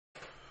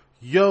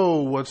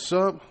Yo, what's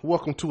up?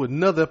 Welcome to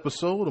another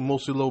episode of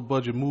Mostly Low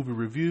Budget Movie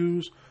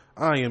Reviews.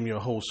 I am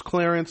your host,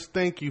 Clarence.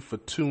 Thank you for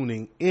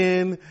tuning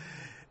in.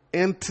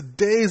 In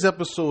today's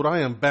episode,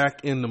 I am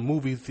back in the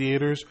movie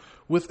theaters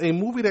with a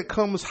movie that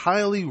comes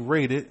highly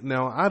rated.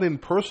 Now, I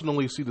didn't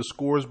personally see the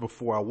scores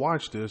before I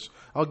watched this.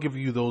 I'll give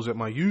you those at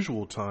my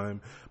usual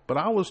time. But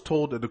I was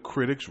told that the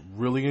critics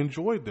really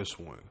enjoyed this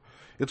one.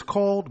 It's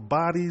called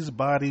Bodies,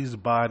 Bodies,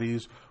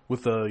 Bodies,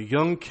 with a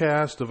young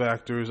cast of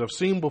actors I've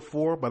seen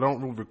before, but I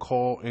don't really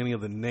recall any of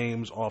the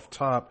names off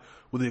top,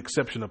 with the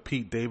exception of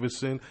Pete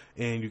Davidson.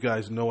 And you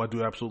guys know I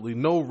do absolutely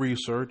no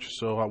research,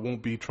 so I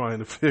won't be trying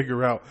to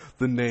figure out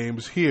the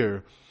names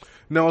here.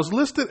 Now, it's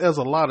listed as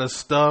a lot of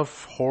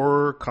stuff: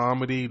 horror,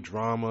 comedy,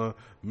 drama,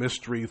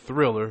 mystery,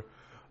 thriller.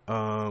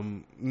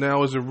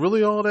 Now, is it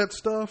really all that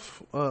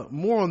stuff?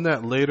 More on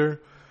that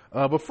later.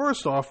 But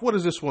first off, what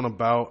is this one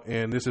about?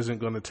 And this isn't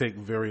going to take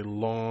very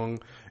long,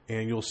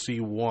 and you'll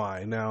see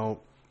why. Now,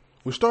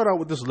 we start out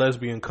with this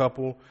lesbian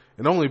couple,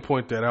 and I only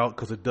point that out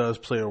because it does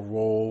play a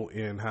role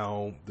in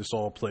how this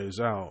all plays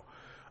out.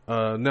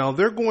 Now,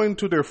 they're going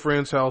to their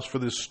friend's house for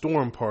this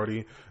storm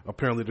party.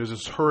 Apparently, there's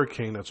this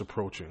hurricane that's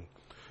approaching.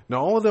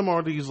 Now, all of them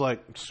are these,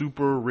 like,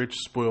 super rich,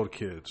 spoiled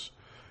kids.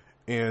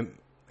 And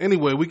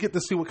anyway, we get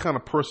to see what kind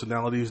of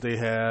personalities they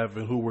have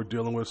and who we're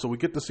dealing with. So we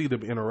get to see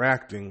them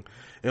interacting.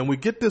 And we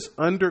get this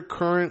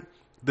undercurrent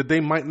that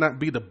they might not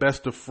be the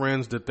best of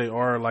friends that they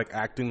are, like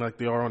acting like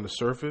they are on the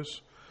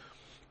surface.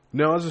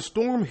 Now, as the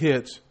storm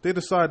hits, they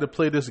decide to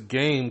play this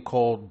game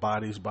called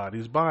Bodies,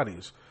 Bodies,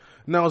 Bodies.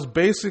 Now, it's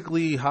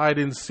basically hide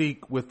and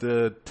seek with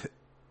the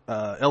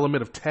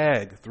element of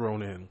tag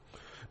thrown in.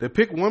 They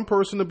pick one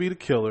person to be the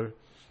killer.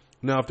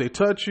 Now, if they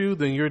touch you,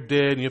 then you're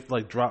dead, and you have to,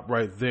 like, drop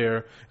right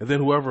there. And then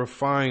whoever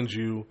finds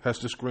you has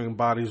to scream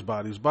bodies,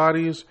 bodies,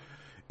 bodies.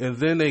 And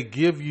then they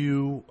give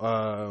you,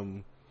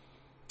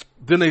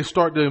 then they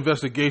start the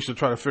investigation to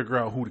try to figure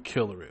out who the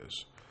killer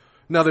is.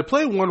 Now, they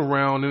play one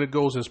round, and it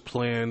goes as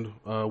planned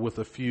with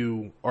a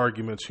few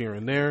arguments here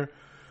and there.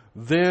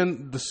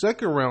 Then the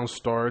second round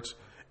starts,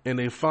 and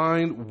they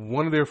find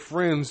one of their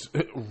friends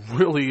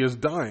really is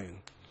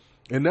dying.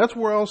 And that's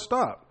where I'll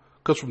stop.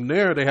 Because from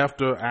there, they have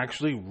to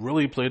actually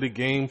really play the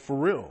game for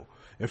real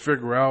and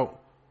figure out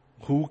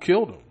who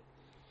killed him.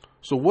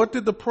 So what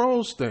did the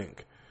pros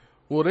think?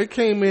 Well, they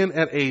came in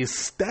at a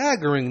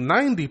staggering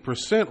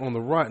 90% on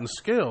the Rotten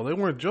scale. They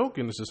weren't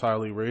joking. This is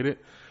highly rated.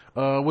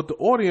 With the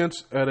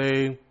audience at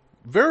a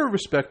very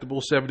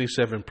respectable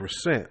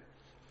 77%.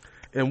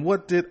 And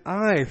what did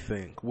I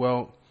think?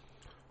 Well,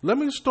 let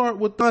me start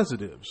with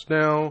positives.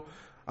 Now,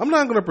 I'm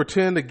not going to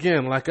pretend,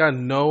 again, like I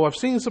know. I've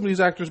seen some of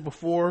these actors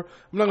before.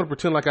 I'm not going to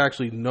pretend like I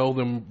actually know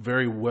them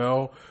very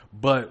well,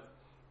 but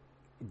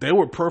they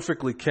were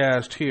perfectly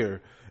cast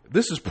here.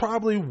 This is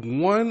probably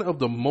one of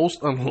the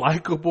most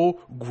unlikable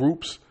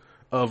groups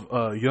of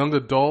young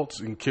adults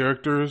and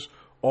characters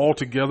all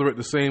together at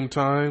the same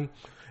time.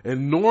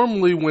 And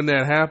normally when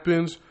that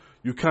happens,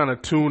 you kind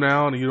of tune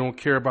out and you don't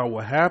care about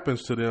what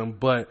happens to them.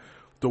 But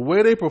the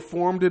way they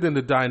performed it and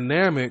the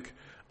dynamic,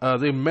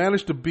 they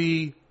managed to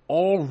be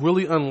all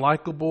really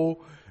unlikable,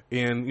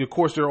 and of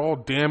course they're all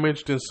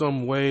damaged in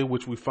some way,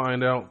 which we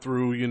find out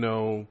through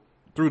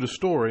the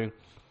story,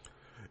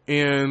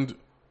 and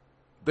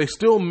they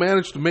still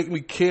managed to make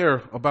me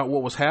care about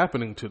what was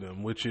happening to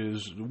them,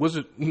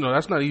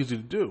 that's not easy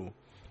to do.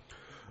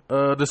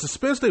 The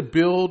suspense they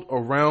build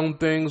around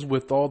things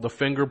with all the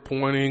finger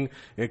pointing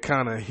and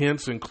kind of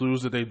hints and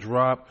clues that they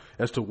drop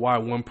as to why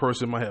one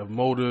person might have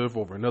motive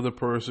over another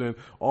person,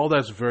 all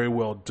that's very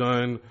well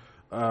done.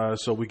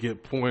 So we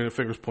get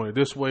fingers pointed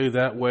this way,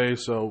 that way.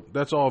 So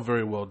that's all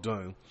very well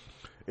done.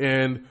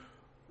 And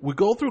we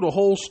go through the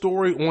whole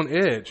story on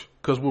edge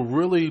because we're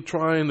really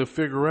trying to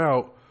figure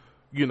out,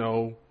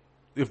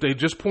 if they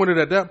just pointed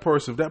at that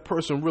person, if that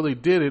person really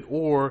did it,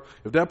 or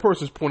if that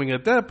person's pointing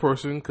at that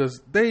person because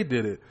they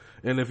did it.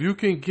 And if you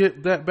can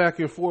get that back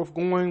and forth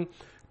going,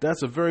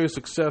 that's a very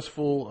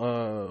successful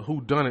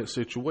whodunit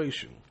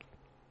situation.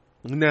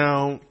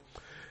 Now,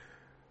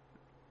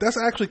 that's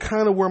actually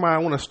kind of where I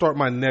want to start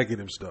my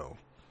negatives, though.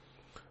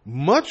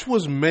 Much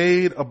was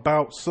made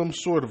about some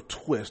sort of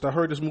twist. I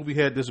heard this movie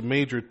had this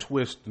major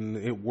twist, and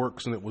it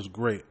works, and it was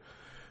great.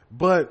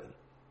 But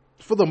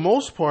for the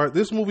most part,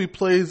 this movie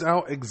plays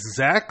out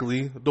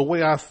exactly the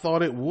way I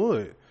thought it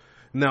would.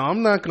 Now,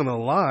 I'm not going to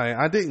lie.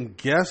 I didn't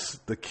guess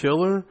the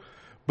killer,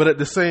 but at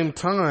the same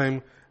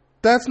time,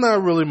 that's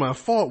not really my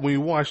fault when you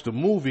watch the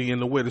movie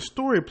and the way the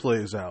story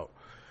plays out.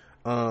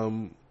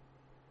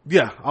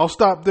 Yeah, I'll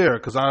stop there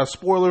because I'm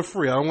spoiler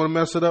free. I don't want to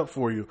mess it up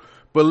for you.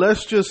 But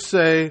let's just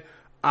say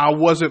I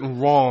wasn't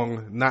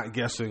wrong not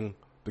guessing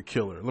the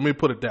killer. Let me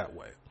put it that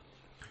way.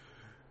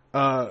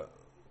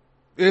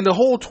 And the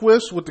whole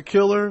twist with the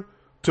killer,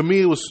 to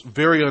me, it was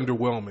very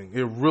underwhelming.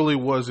 It really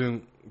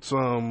wasn't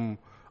some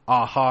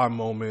aha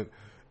moment.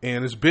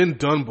 And it's been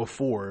done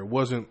before. It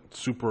wasn't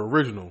super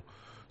original.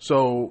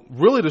 So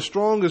really the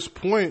strongest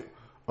point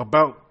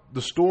about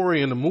the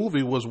story in the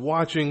movie was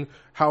watching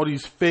how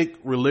these fake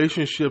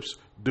relationships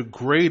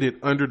degraded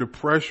under the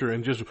pressure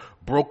and just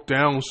broke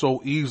down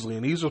so easily.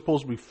 And these are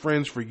supposed to be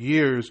friends for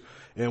years,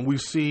 and we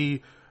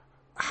see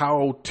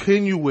how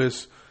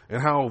tenuous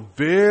and how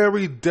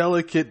very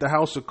delicate the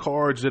house of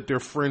cards that their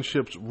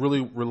friendships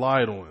really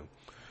relied on.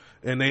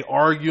 And they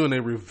argue and they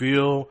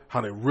reveal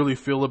how they really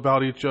feel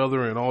about each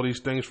other and all these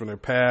things from their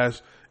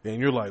past.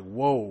 And you're like,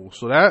 whoa.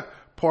 So that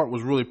part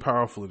was really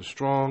powerful and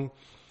strong.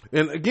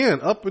 And again,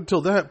 up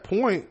until that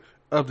point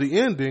of the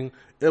ending,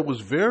 it was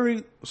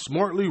very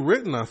smartly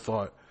written, I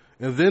thought.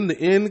 And then the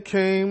end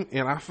came,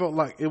 and I felt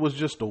like it was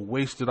just a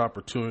wasted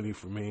opportunity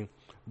for me.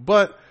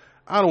 But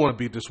I don't want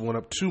to beat this one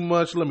up too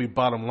much. Let me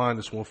bottom line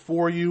this one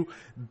for you.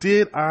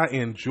 Did I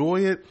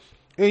enjoy it?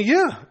 And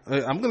yeah,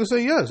 I'm going to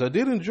say yes, I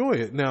did enjoy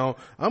it. Now,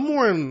 I'm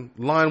more in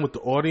line with the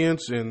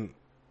audience, and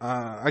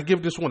I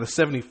give this one a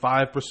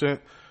 75%,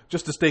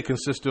 just to stay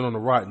consistent on the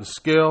Rotten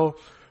scale.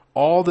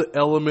 All the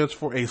elements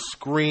for a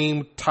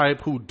Scream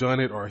type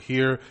whodunit are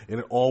here, and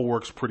it all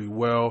works pretty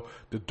well.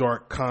 The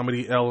dark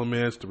comedy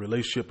elements, the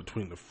relationship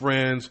between the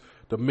friends,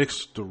 the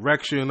mixed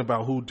direction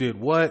about who did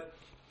what.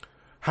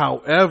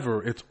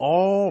 However, it's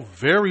all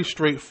very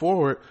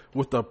straightforward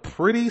with a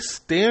pretty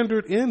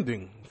standard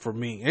ending for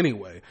me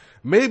anyway.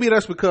 Maybe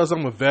that's because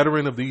I'm a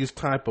veteran of these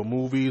type of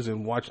movies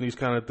and watching these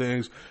kind of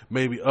things.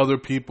 Maybe other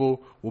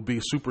people will be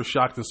super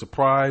shocked and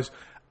surprised.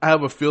 I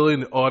have a feeling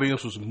the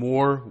audience was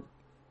more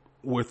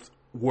with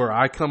where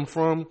I come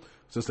from,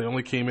 since they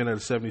only came in at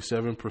a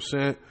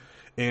 77%.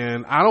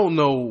 And I don't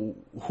know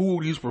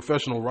who these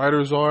professional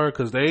writers are,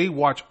 because they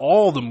watch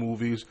all the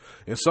movies,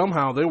 and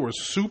somehow they were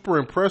super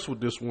impressed with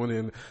this one.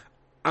 And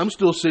I'm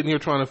still sitting here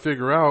trying to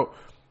figure out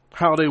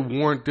how they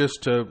warrant this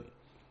to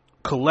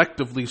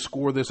collectively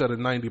score this at a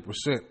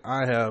 90%.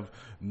 I have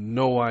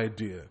no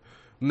idea.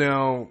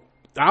 Now,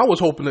 I was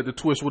hoping that the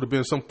twist would have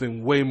been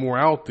something way more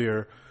out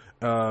there,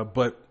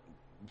 but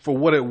for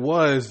what it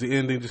was, the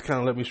ending just kind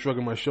of let me shrug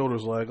my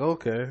shoulders like,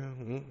 okay,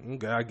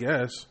 I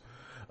guess.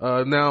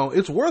 Now,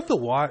 it's worth a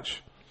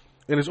watch,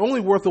 and it's only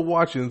worth a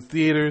watch in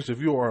theaters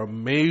if you are a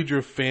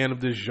major fan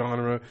of this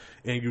genre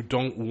and you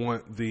don't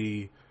want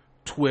the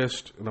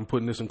twist, and I'm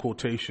putting this in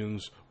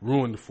quotations,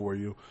 ruined for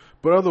you.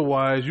 But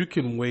otherwise, you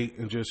can wait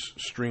and just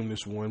stream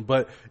this one,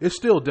 but it's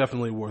still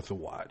definitely worth a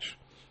watch.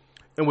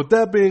 And with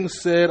that being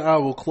said, I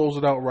will close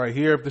it out right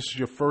here. If this is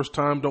your first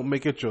time, don't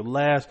make it your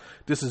last.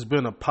 This has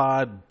been a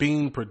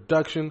Podbean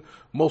production,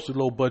 mostly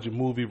low-budget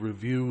movie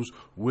reviews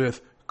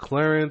with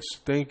Clarence.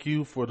 Thank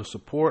you for the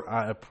support.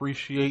 I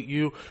appreciate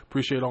you.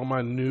 Appreciate all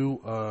my new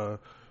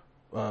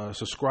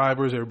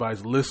subscribers.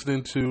 Everybody's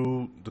listening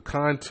to the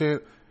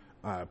content.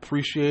 I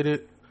appreciate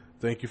it.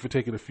 Thank you for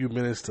taking a few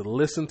minutes to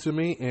listen to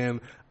me,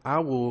 and I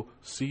will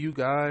see you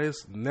guys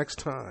next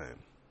time.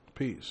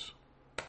 Peace.